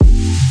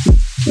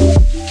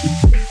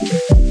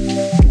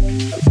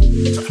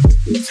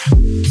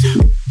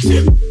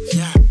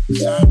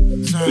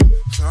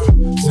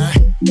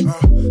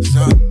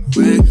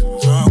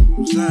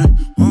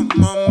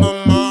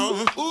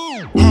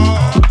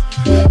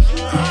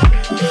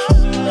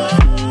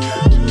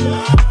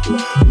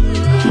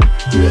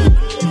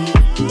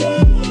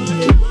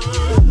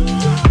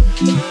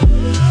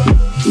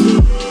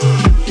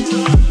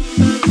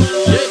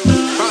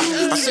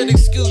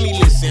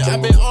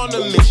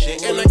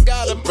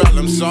gotta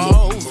problem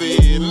solve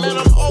it. Man,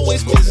 I'm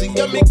always busy,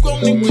 got me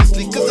groaning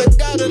grizzly, cause I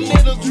got a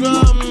little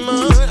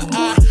drama.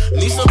 I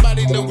need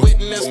somebody to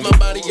witness my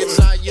body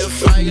attire,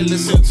 fire,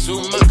 listen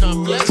to my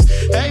complex.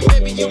 Hey,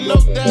 baby, you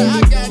know that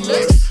I got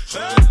next.